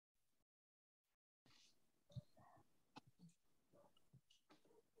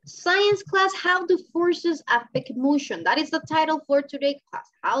Science class, how do forces affect motion? That is the title for today's class.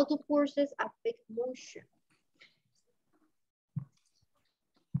 How do forces affect motion?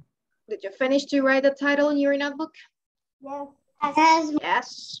 Did you finish to write the title in your notebook? Yes.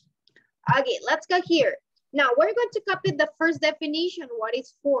 Yes. Okay, let's go here. Now we're going to copy the first definition. What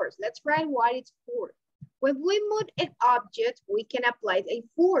is force? Let's write what is force. When we move an object, we can apply a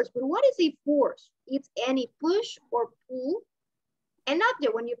force. But what is a force? It's any push or pull an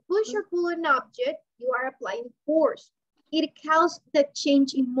object. When you push or pull an object, you are applying force. It causes the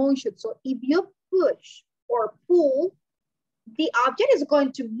change in motion. So if you push or pull, the object is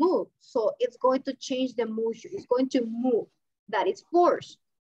going to move. So it's going to change the motion. It's going to move. That is force.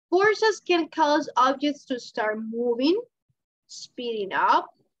 Forces can cause objects to start moving, speeding up.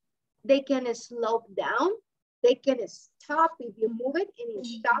 They can slow down. They can stop if you move it and it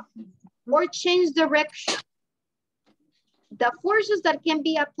stops, or change direction. The forces that can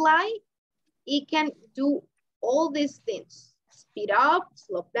be applied, it can do all these things. Speed up,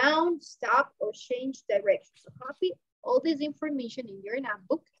 slow down, stop, or change direction. So copy all this information in your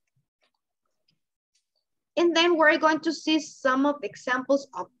notebook. And then we're going to see some of the examples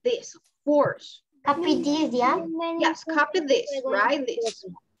of this force. Copy this, yeah? Yes, copy this, write this.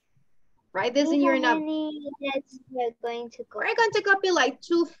 Write this in your notebook. We're going to copy like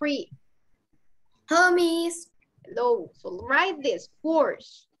 2, 3. Homies. Hello, so write this,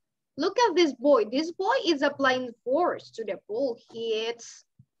 force. Look at this boy. This boy is applying force to the ball. He is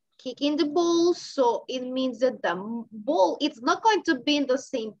kicking the ball, so it means that the ball, it's not going to be in the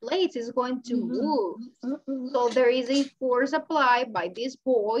same place. It's going to move. So there is a force applied by this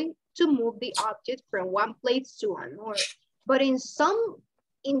boy to move the object from one place to another. But in some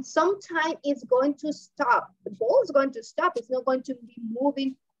time, it's going to stop. The ball is going to stop. It's not going to be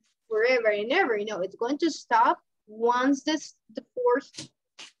moving forever and ever. You know, it's going to stop once the force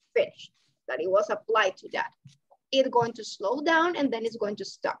finished, that it was applied to that. It's going to slow down and then it's going to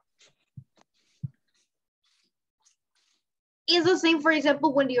stop. It's the same, for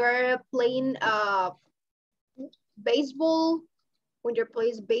example, when you're playing baseball. When you're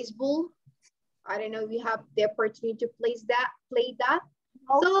playing baseball, I don't know if you have the opportunity to play that.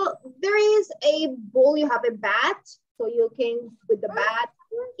 So there is a ball, you have a bat, so you can, with the bat,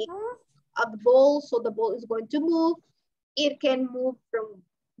 kick at the ball, so the ball is going to move. It can move from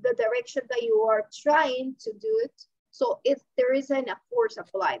the direction that you are trying to do it. So if there isn't a force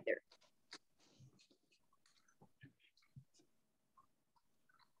applied there.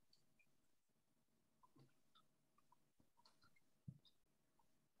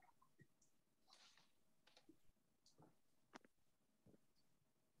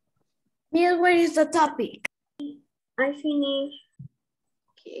 Neil, what is the topic? I finished.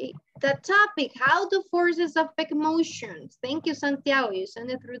 Okay, the topic, how do forces affect motions? Thank you, Santiago. You send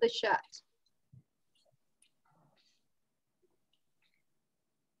it through the chat.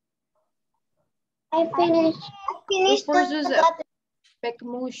 I finished. The forces affect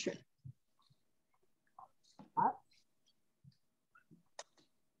motion.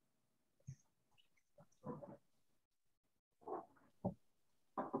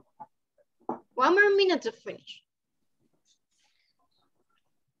 One more minute to finish.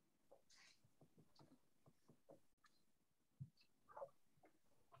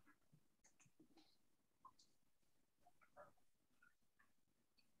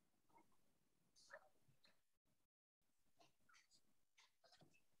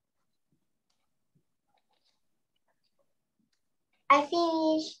 I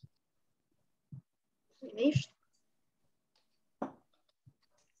finished. Finished.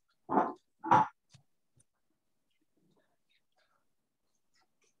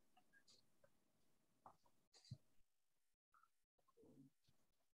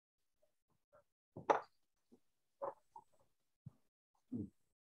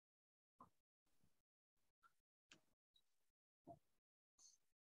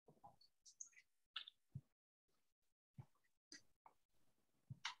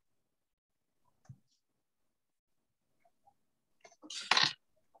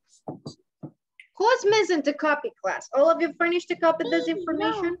 Who's missing to copy, class? All of you furnished to copy this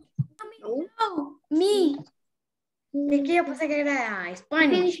information? No, me. Es que yo pensé que era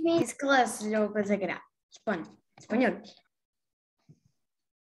Spanish. This class yo pensé que era español.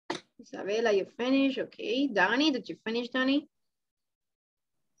 Isabella, you finished? Okay. Donnie, did you finish, Donnie?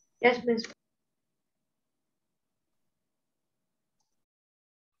 Yes, miss.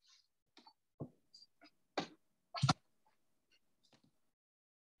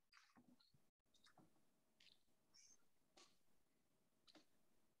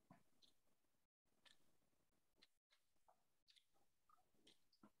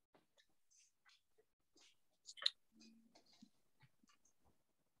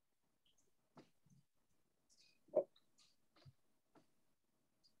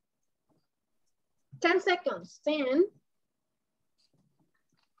 10 seconds. 10,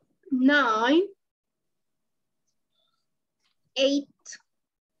 9, 8,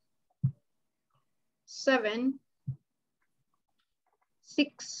 7,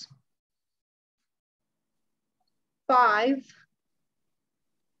 6, 5,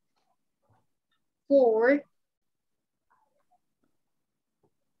 4,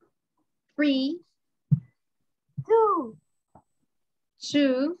 3, 2,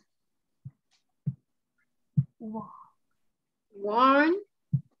 1,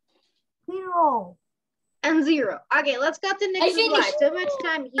 0. and 0. Okay, let's go to the next slide. So much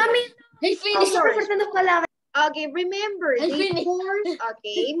time here. I finished. Okay, remember, the force,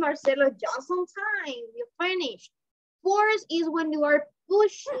 okay, Marcelo, just on time, you finished. Force is when you are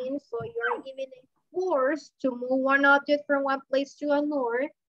pushing, so you're giving a force to move one object from one place to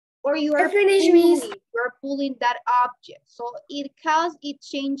another, or you are pulling that object. So it causes it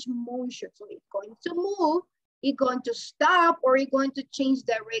change motion. So it's going to move, it's going to stop, or it's going to change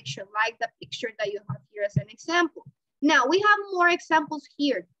direction, like the picture that you have here as an example. Now, we have more examples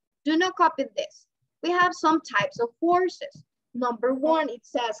here. Do not copy this. We have some types of forces. Number 1, it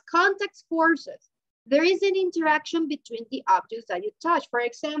says contact forces. There is an interaction between the objects that you touch. For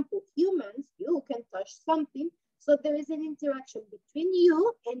example, humans, you can touch something. So there is an interaction between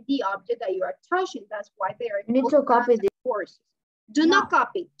you and the object that you are touching. That's why they are called contact forces. Do not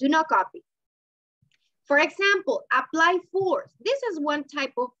copy, do not copy. For example, apply force. This is one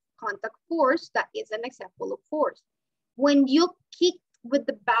type of contact force that is an example of force. When you kick with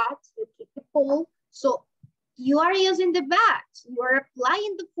the bat, you kick the ball, so you are using the bat. You are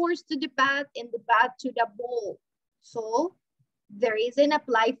applying the force to the bat and the bat to the ball. So there is an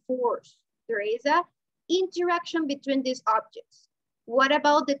applied force. There is an interaction between these objects. What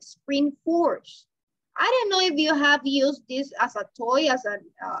about the spring force? I don't know if you have used this as a toy,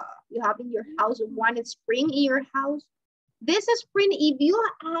 you have in your house one spring in your house. This spring, if you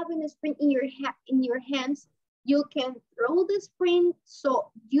have a spring in your hands, you can throw the spring,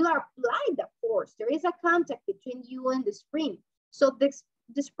 so you apply the force. There is a contact between you and the spring. So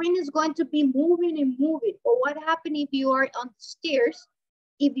the spring is going to be moving and moving. Or what happens if you are on the stairs,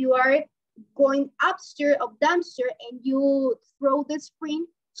 if you are going upstairs or downstairs and you throw the spring,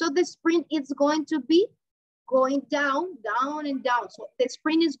 so the spring is going to be going down, down, and down. So the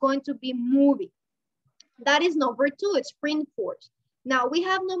spring is going to be moving. That is number 2, it's spring force. Now we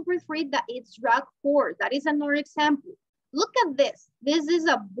have number 3, that is drag force. That is another example. Look at this. This is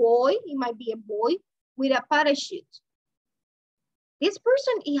a boy, it might be a boy, with a parachute. This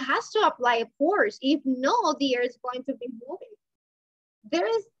person, he has to apply a force. If no, the air is going to be moving.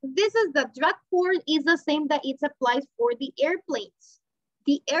 This is the drag force is the same that it applies for the airplanes.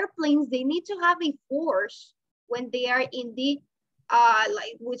 The airplanes, they need to have a force when they are in the,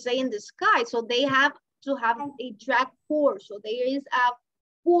 like we say in the sky. So they have to have a drag force. So there is a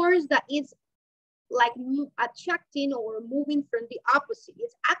force that is like attracting or moving from the opposite.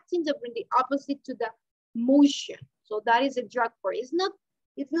 It's acting to bring the opposite to the motion. So that is a drag force. It's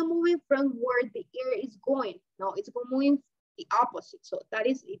not moving from where the air is going. No, it's moving the opposite. So that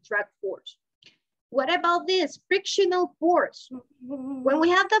is a drag force. What about this? Frictional force. When we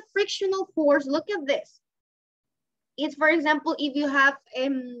have the frictional force, look at this. It's, for example, if you have,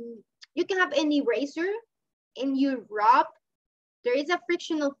 you can have an eraser and you rub, there is a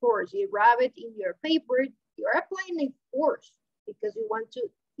frictional force. You rub it in your paper, you're applying a force because you want to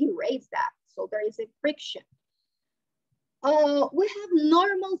erase that. So there is a friction. We have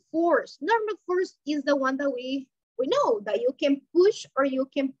normal force. Normal force is the one that we know that you can push or you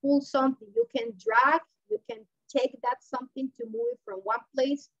can pull something. You can drag, you can take that something to move it from one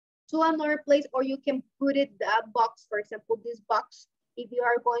place to another place, or you can put it, that box, for example, this box, if you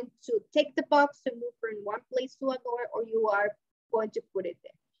are going to take the box to move from one place to another, or you are going to put it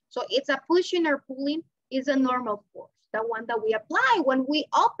there. So it's a pushing or pulling is a normal force, the one that we apply when we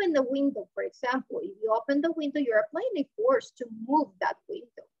open the window, for example. If you open the window, you're applying a force to move that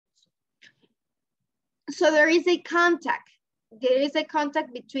window. So there is a contact. There is a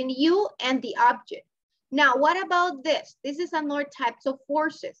contact between you and the object. Now, what about this? This is another types of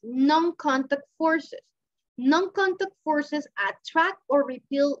forces, non-contact forces. Non-contact forces attract or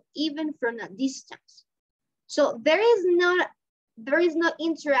repel even from a distance. So there is no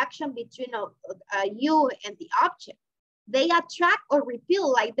interaction between you and the object. They attract or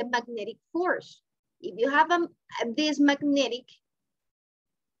repel like the magnetic force. If you have this magnetic,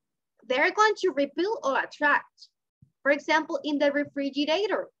 they're going to repel or attract. For example, in the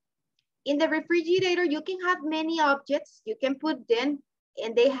refrigerator. In the refrigerator, you can have many objects. You can put them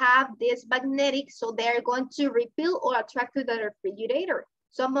and they have this magnetic, so they're going to repel or attract to the refrigerator.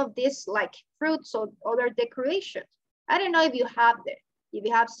 some of these like fruits or other decorations. I don't know if you have that, if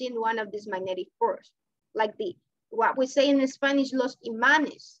you have seen one of these magnetic force, like what we say in Spanish, los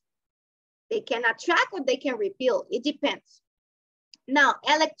imanes. They can attract or they can repel, it depends. Now,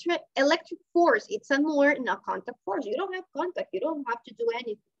 electric force, it's a more non-contact force. You don't have contact, you don't have to do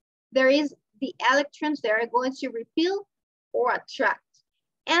anything. There is the electrons that are going to repel or attract.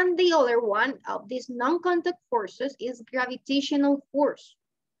 And the other one of these non-contact forces is gravitational force.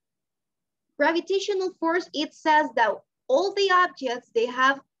 Gravitational force, it says that all the objects, they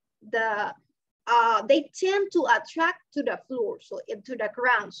have they tend to attract to the floor, so into the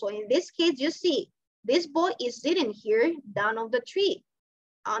ground. So in this case, you see, this boy is sitting here down on the tree.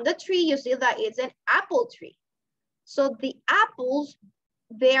 On the tree, you see that it's an apple tree. So the apples,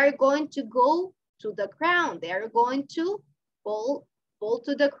 they are going to go to the ground. They are going to fall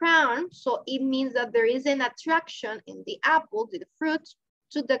to the ground. So it means that there is an attraction in the apple, the fruit,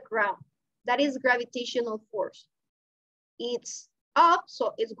 to the ground. That is gravitational force. It's up,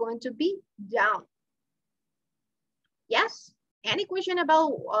 so it's going to be down. Yes? Any question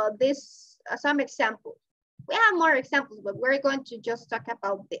about this? Some examples. We have more examples, but we're going to just talk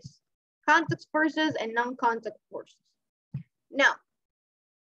about this. Contact forces and non-contact forces. Now,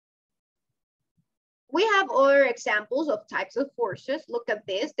 we have other examples of types of forces. Look at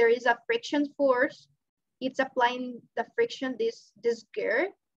this. There is a friction force. It's applying the friction, this girl,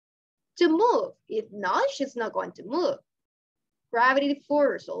 to move. If not, she's not going to move. Gravity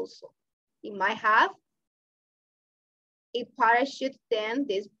force also. It might have a parachute, then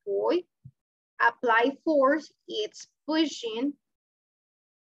this boy apply force, it's pushing.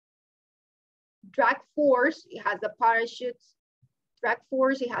 Drag force, it has the parachute. Drag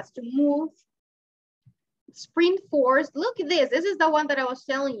force, it has to move. Sprint force, look at this. This is the one that I was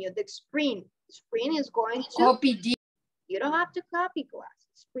telling you, the sprint. Sprint is going to Copy D. You don't have to copy class.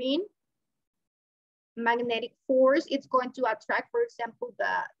 Sprint. Magnetic force, it's going to attract, for example,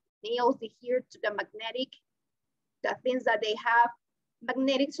 the nails here to the magnetic, the things that they have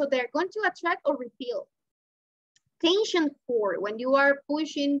magnetic, so they're going to attract or repel. Tension force, when you are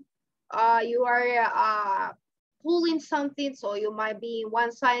pushing, you are pulling something, so you might be in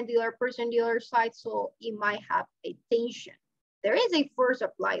one side and the other person the other side, so it might have a tension. There is a force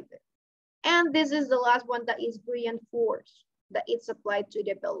applied there. And this is the last one, that is buoyant force, that it's applied to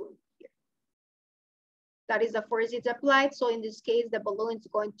the balloon. That is the force it's applied. So in this case, the balloon is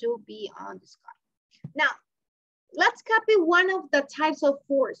going to be on the sky. Now, let's copy one of the types of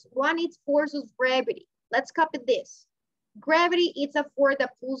force. One is force of gravity. Let's copy this. Gravity is a force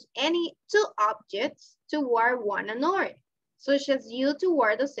that pulls any two objects toward one another, such as you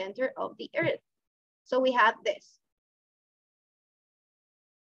toward the center of the earth. So we have this.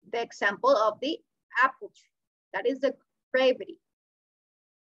 The example of the apple tree. That is the gravity.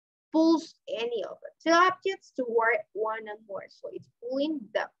 Pulls any of the two objects toward one another. So it's pulling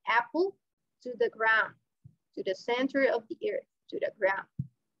the apple to the ground, to the center of the earth, to the ground.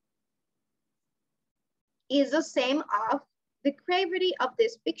 Is the same of the gravity of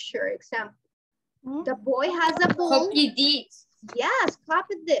this picture example. The boy has a ball. Copy this. Yes,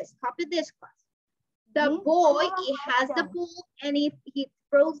 copy this class. The boy, he has the ball, and if he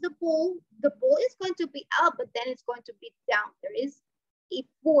throws the ball is going to be up, but then it's going to be down. There is a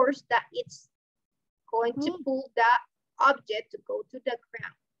force that it's going to pull that object to go to the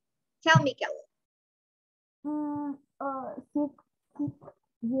ground. Tell me, Kelly.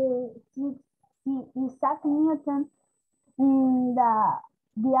 Isaac Newton,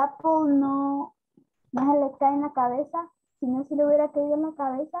 the apple no se le cae en la cabeza, si no se le hubiera caído en la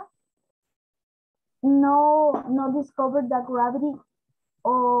cabeza, no discovered the gravity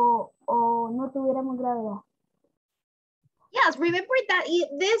o no tuviéramos gravedad. Yes, remember that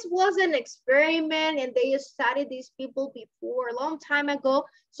this was an experiment and they studied these people before a long time ago.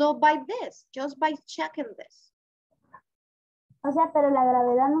 So by this, just by checking this. O sea, pero la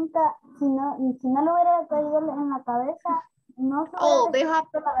gravedad nunca, si no le hubiera caído en la cabeza, no se hubiera they have,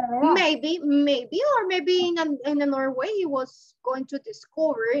 la gravedad. maybe, or maybe in another way he was going to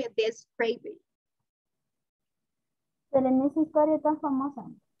discover this gravity. Pero en esa historia tan famosa.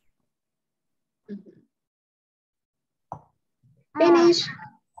 Finished.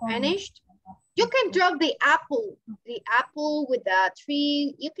 Finished. You can draw the apple with the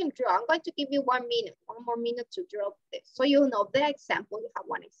tree. You can draw. I'm going to give you 1 minute, 1 more minute to draw this. So you know the example, you have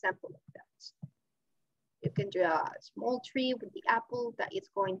one example of that. You can draw a small tree with the apple that is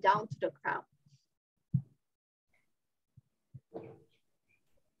going down to the ground.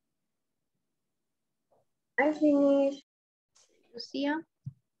 I finished. Lucia?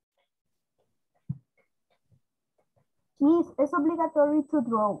 Miss, it's obligatory to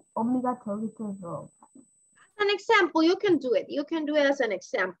draw. Obligatory to draw. An example, you can do it. You can do it as an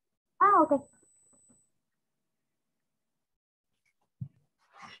example. Ah, okay.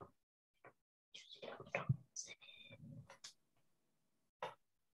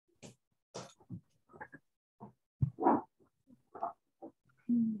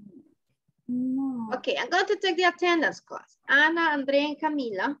 No. Okay, I'm going to take the attendance class. Ana, Andrea, and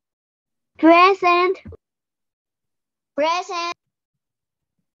Camila. Present. Present.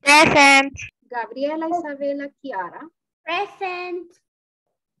 Present. Gabriela, Isabela, Kiara. Present.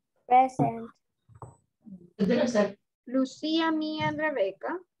 Present. Lucia, Mia, and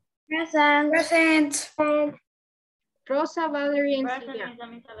Rebecca. Present. Present. Rosa, Valerie, and Silvia.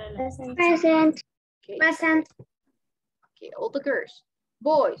 Present. Present. Okay. Present. Okay, all the girls.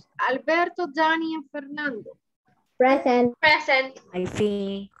 Boys, Alberto, Danny, and Fernando. Present. Present. I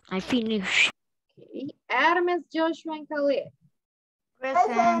finished. Okay. Hermes, Joshua, and Khaled.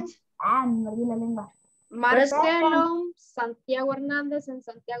 Present. Ah, me mordí la lengua. Marcelo, Santiago Hernández, and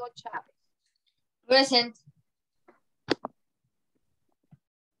Santiago Chavez. Present.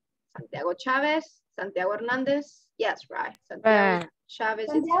 Santiago Chavez, Santiago Hernandez. Yes, right. Santiago Chavez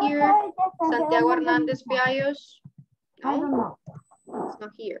is Santiago here. Chavez, yes, Santiago Hernandez Fiallos. I don't No, know. it's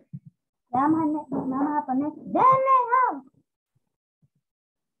not here. Vamos a poner. ¡Denle!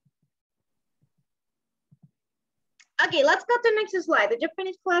 Okay, let's go to the next slide. Did you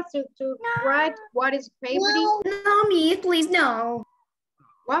finish class to write what is gravity? No, me, please, no.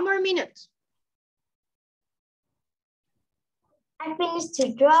 1 more minute. I finished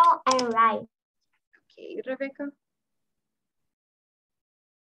to draw and write. Okay, Rebecca.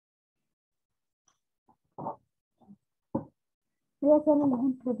 Voy a hacer el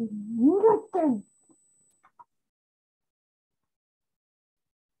ejemplo de Newton.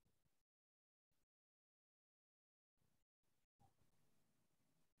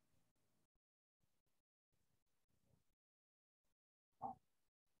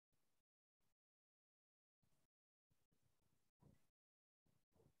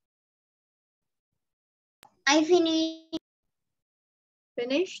 I finished.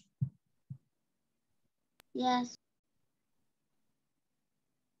 Finished? Yes.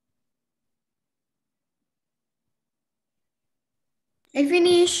 I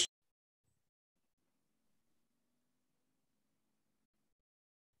finish.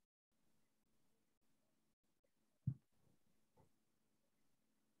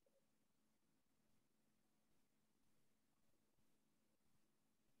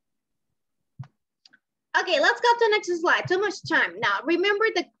 Okay, let's go to the next slide. Too much time. Now, remember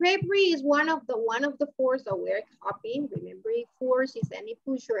the gravity is one of the force that we're copying. Remember, force is any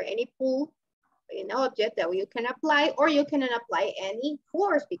push or any pull in an object that you can apply, or you cannot apply any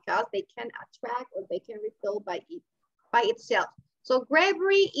force because they can attract or they can repel by itself. So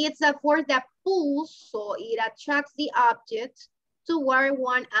gravity is a force that pulls, so it attracts the object toward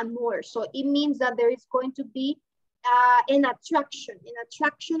one another. So it means that there is going to be an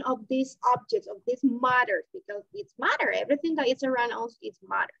attraction of these objects, of this matter, because it's matter. Everything that is around us is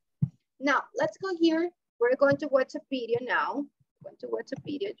matter. Now, let's go here. We're going to watch a video now. I'm going to watch a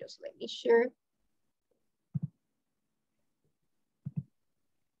video, just let me share.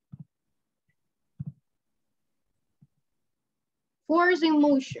 Force in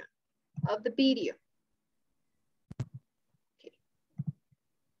motion of the video. Okay.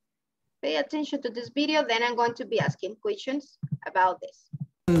 Pay attention to this video, then I'm going to be asking questions about this.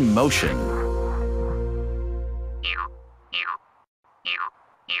 Motion.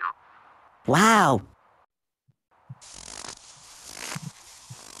 Wow.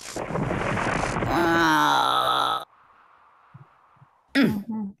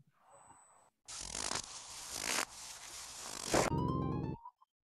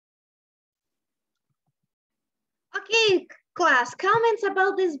 Okay, class, comments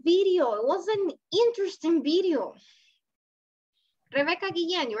about this video. It was an interesting video. Rebecca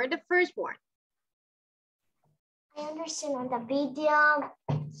Guillen, you are the first one. I understand on the video,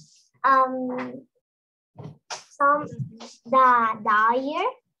 the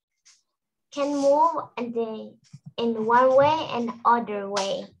air can move in one way and other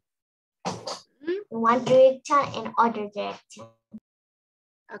way. In one direction and other direction.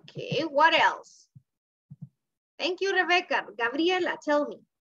 Okay, what else? Thank you, Rebecca. Gabriela, tell me.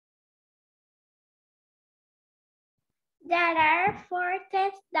 There are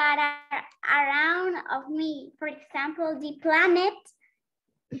forces that are around of me. For example, the planet.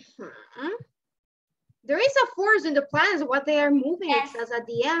 There is a force in the planets, what they are moving, Yes. it says at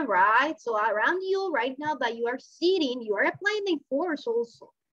the end, right? So around you right now that you are sitting, you are applying a force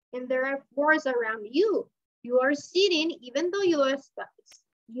also. And there are forces around you. You are sitting, even though you are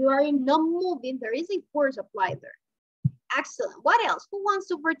not moving, there is a force applied there. Excellent. What else? Who wants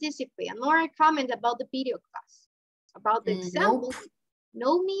to participate? Another comment about the video class? About the example?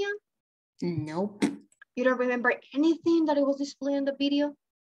 No, Mia? Nope. You don't remember anything that it was displayed in the video?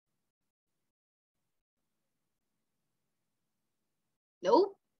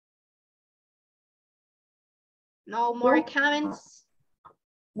 Nope. No more comments?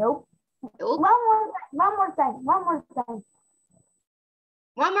 Nope. Nope. One more time. One more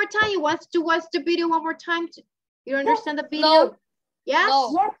time. You want to watch the video one more time? You understand the video? No. Yes?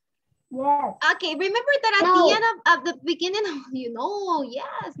 No. Yes. Okay, remember that at the end of the beginning,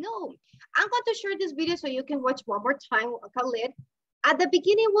 yes, no. I'm going to share this video so you can watch one more time, Khalid. At the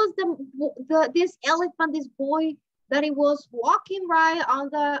beginning was this elephant, this boy, that he was walking right on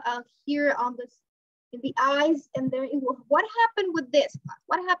the, here on the, in the eyes, and there it was. What happened with this?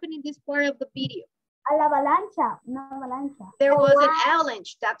 What happened in this part of the video? A la avalancha, una avalancha. There was an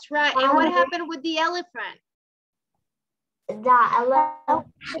avalanche, that's right. And what happened with the elephant? The elephant.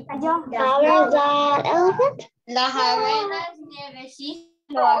 Las abejas nievecitas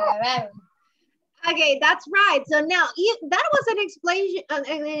lo agarraron. Okay, that's right. So now that was an explanation,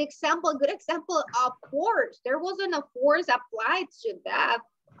 an example, a good example of force. There wasn't a force applied to that.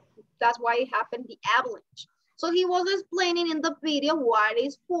 That's why it happened, the avalanche. So he was explaining in the video what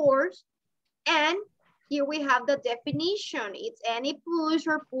is force. And here we have the definition. It's any push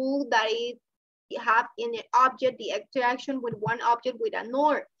or pull that it have in an object, the interaction with one object with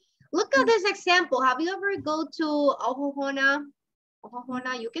another. Look at this example. Have you ever go to Ohohona?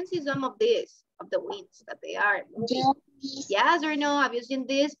 Ohohona, you can see some of this, of the winds that they are moving. Yes or no? Have you seen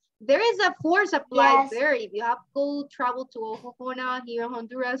this? There is a force applied there. If you have to travel to Ohohona here in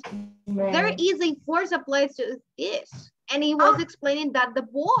Honduras, there is a force applied to this. And he was explaining that the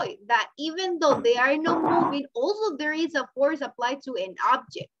boy, that even though they are not moving, also there is a force applied to an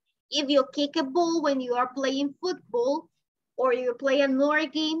object. If you kick a ball when you are playing football, or you play another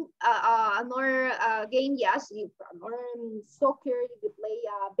game, yes, you learn soccer, you play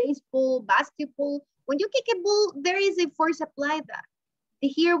baseball, basketball. When you kick a ball, there is a force applied that.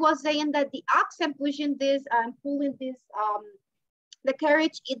 Here was saying that the oxen pushing this and pulling this, the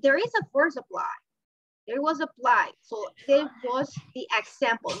carriage, there is a force applied. There was applied. So this was the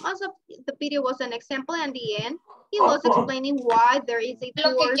example. Most of the video was an example, and the end, he was explaining why there is a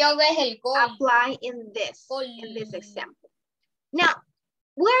force applied in this example. Now,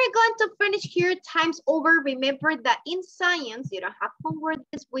 we're going to finish here times over. Remember that in science, you don't have homework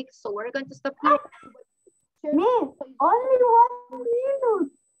this week, so we're going to stop here. Miss, only 1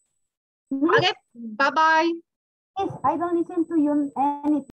 minute. Okay, bye-bye. Miss, I don't listen to you anything.